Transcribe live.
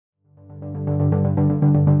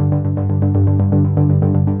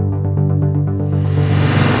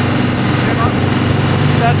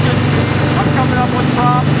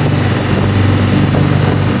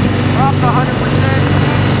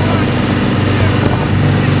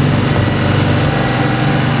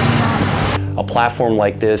platform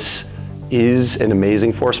like this is an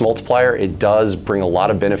amazing force multiplier. It does bring a lot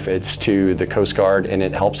of benefits to the Coast Guard, and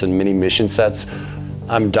it helps in many mission sets.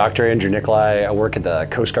 I'm Dr. Andrew Niccolai. I work at the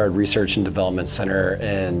Coast Guard Research and Development Center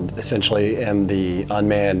and essentially am the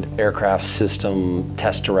Unmanned Aircraft System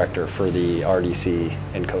Test Director for the RDC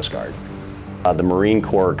and Coast Guard. The Marine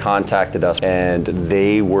Corps contacted us, and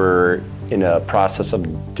they were in a process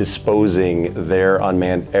of disposing their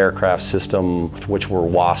unmanned aircraft system, which were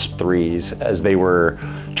Wasp IIIs, as they were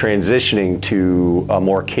transitioning to a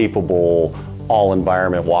more capable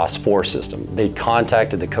all-environment Wasp IV system. They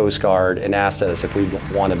contacted the Coast Guard and asked us if we'd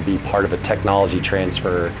want to be part of a technology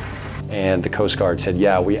transfer, and the Coast Guard said,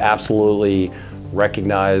 yeah, we absolutely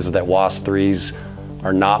recognize that Wasp IIIs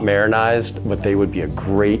are not marinized, but they would be a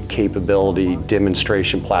great capability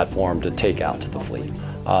demonstration platform to take out to the fleet.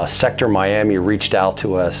 Sector Miami reached out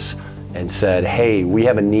to us and said, hey, we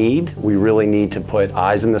have a need. We really need to put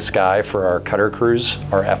eyes in the sky for our cutter crews,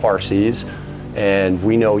 our FRCs, and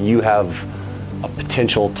we know you have a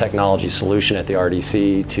potential technology solution at the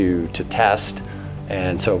RDC to test.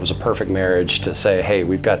 And so it was a perfect marriage to say, hey,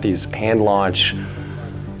 we've got these hand-launch,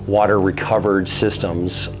 water-recovered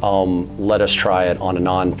systems. Let us try it on a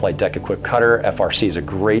non-flight deck-equipped cutter. FRC is a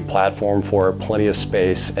great platform for it, plenty of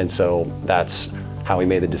space, and so that's how we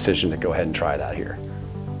made the decision to go ahead and try that here.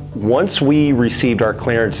 Once we received our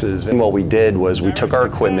clearances, and what we did was we took our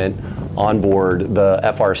equipment on board the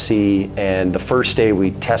FRC, and the first day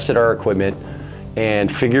we tested our equipment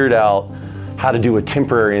and figured out how to do a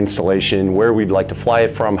temporary installation, where we'd like to fly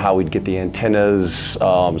it from, how we'd get the antennas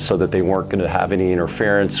so that they weren't going to have any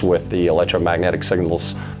interference with the electromagnetic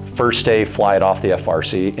signals. First day, fly it off the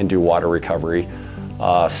FRC and do water recovery.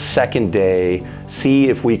 Second day, see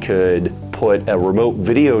if we could put a remote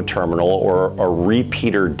video terminal or a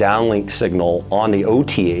repeater downlink signal on the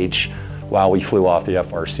OTH while we flew off the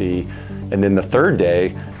FRC. And then the third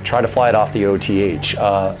day, try to fly it off the OTH.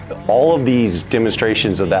 All of these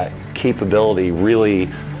demonstrations of that capability really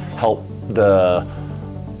help the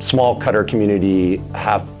small cutter community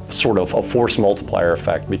have sort of a force multiplier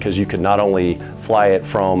effect, because you can not only fly it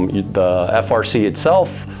from the FRC itself,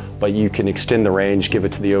 but you can extend the range, give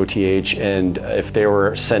it to the OTH, and if they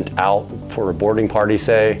were sent out for a boarding party,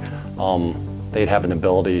 say, they'd have an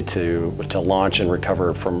ability to launch and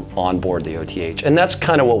recover from on board the OTH. And that's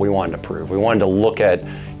kind of what we wanted to prove. We wanted to look at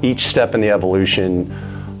each step in the evolution,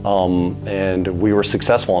 and we were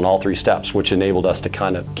successful in all three steps, which enabled us to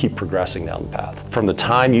kind of keep progressing down the path. From the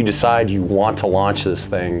time you decide you want to launch this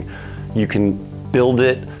thing, you can build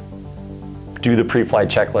it, do the pre-flight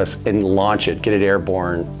checklist, and launch it, get it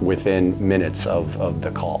airborne within minutes of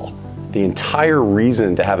the call. The entire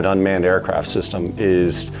reason to have an unmanned aircraft system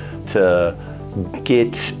is to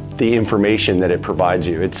get the information that it provides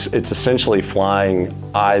you. It's essentially flying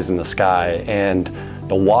eyes in the sky, and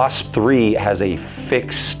the Wasp III has a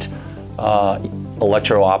fixed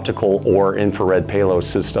electro-optical or infrared payload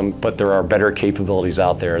system, but there are better capabilities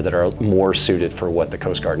out there that are more suited for what the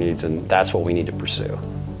Coast Guard needs, and that's what we need to pursue.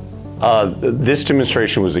 This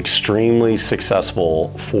demonstration was extremely successful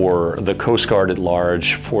for the Coast Guard at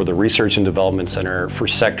large, for the Research and Development Center, for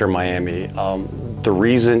Sector Miami. The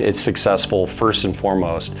reason it's successful, first and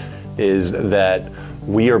foremost, is that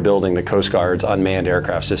we are building the Coast Guard's unmanned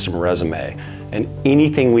aircraft system resume. And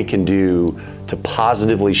anything we can do to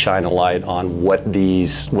positively shine a light on what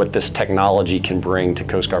this technology can bring to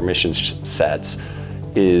Coast Guard mission sets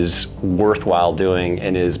is worthwhile doing,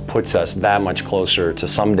 and puts us that much closer to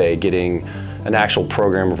someday getting an actual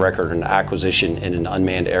program of record and acquisition in an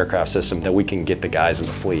unmanned aircraft system that we can get the guys in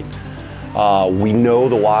the fleet. We know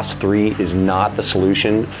the Wasp III is not the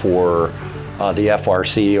solution for the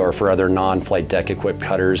FRC or for other non-flight deck equipped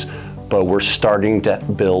cutters, but we're starting to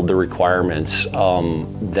build the requirements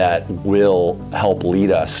that will help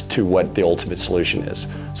lead us to what the ultimate solution is.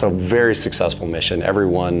 So very successful mission.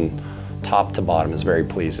 Everyone, top to bottom, is very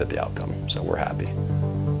pleased at the outcome, so we're happy.